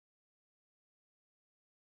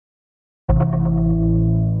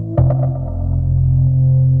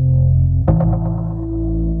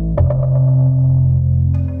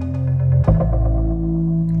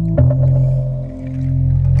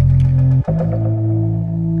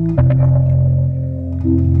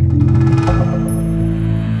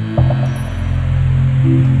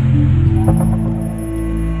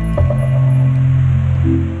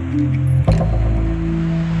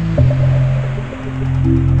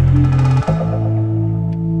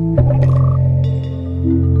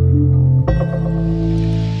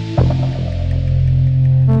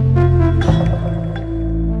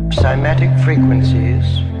Cymatic frequencies,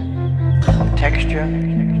 texture,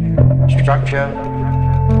 structure,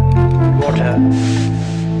 water,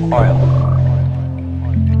 oil.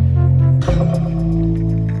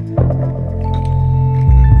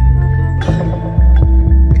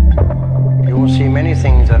 You will see many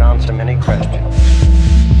things that answer many questions.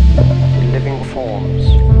 Living forms,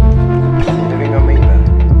 living amoeba,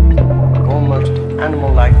 almost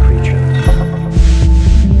animal-like creatures.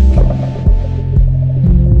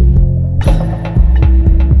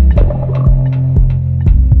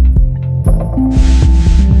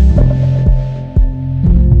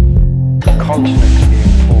 Continents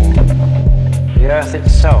being formed, the earth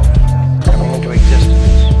itself coming into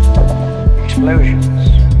existence, explosions,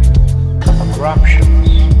 eruptions.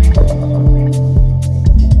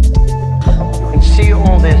 You can see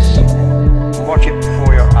all this and watch it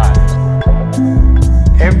before your eyes.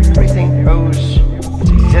 Everything owes its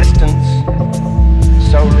existence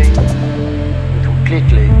solely and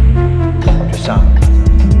completely to sound.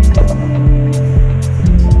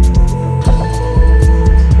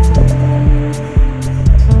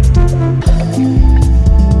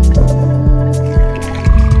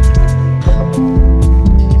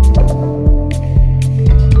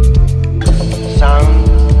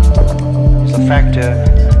 Factor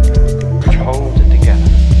which holds it together.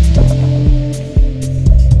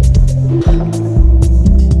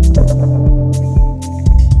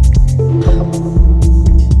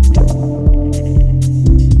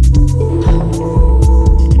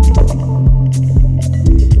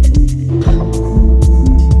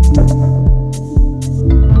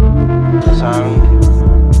 Sound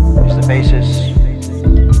is the basis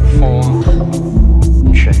of form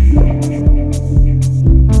and shape.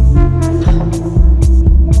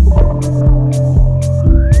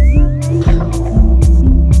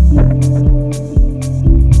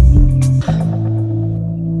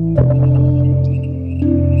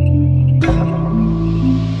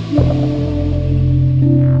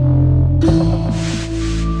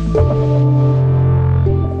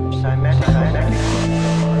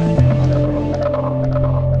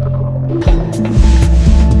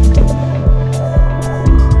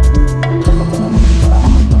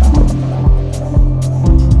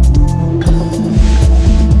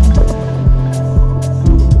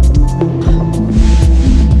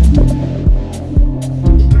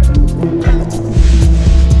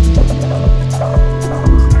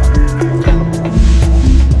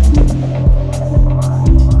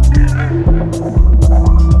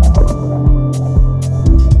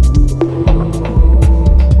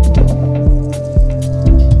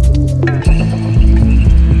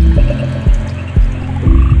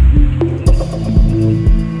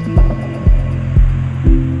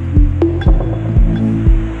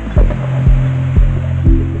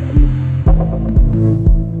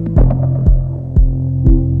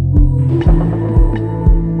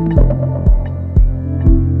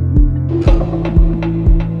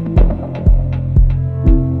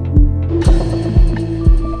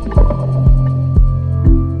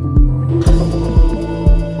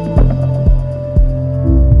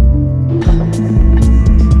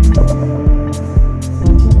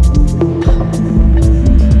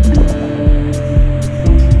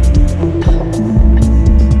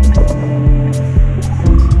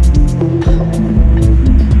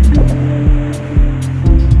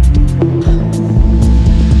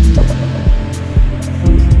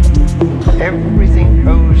 Everything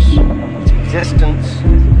owes its existence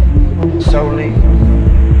solely,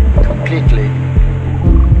 completely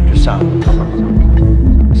to sound.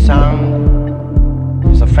 Sound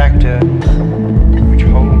is the factor which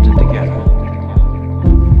holds it together.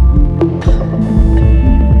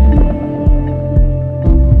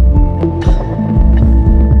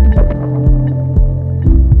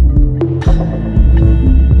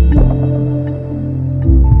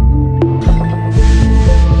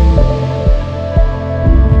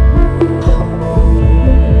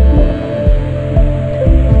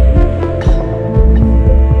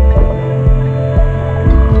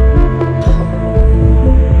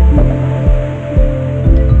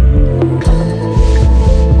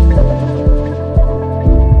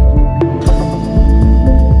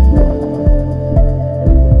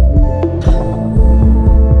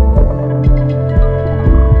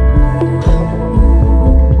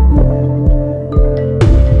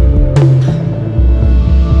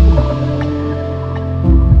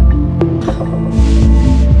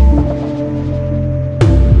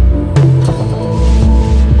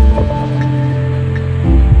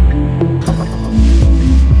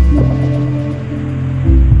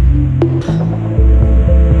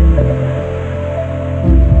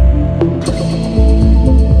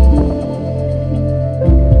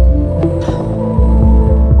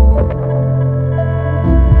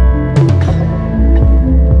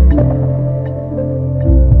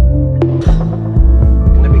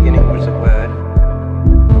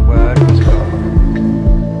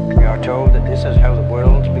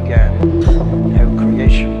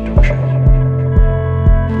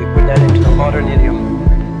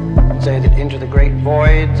 say that into the great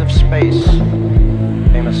voids of space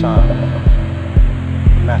came a sound,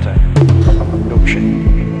 matter,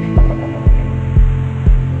 milkshake.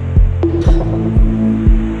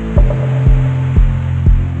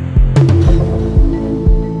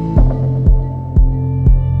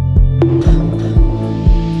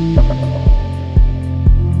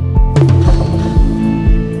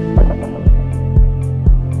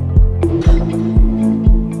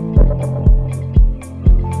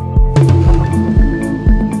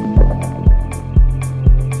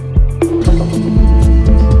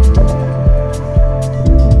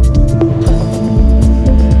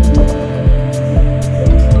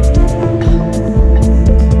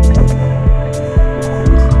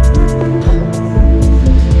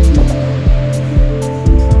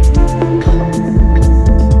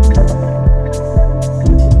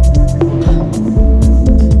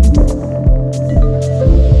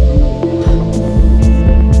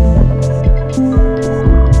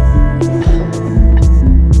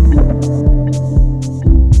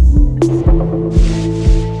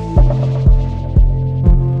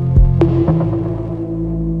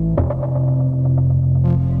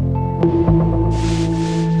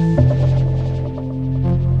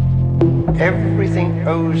 Everything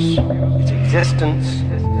owes its existence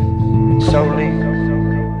solely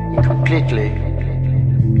and completely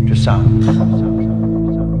to sound.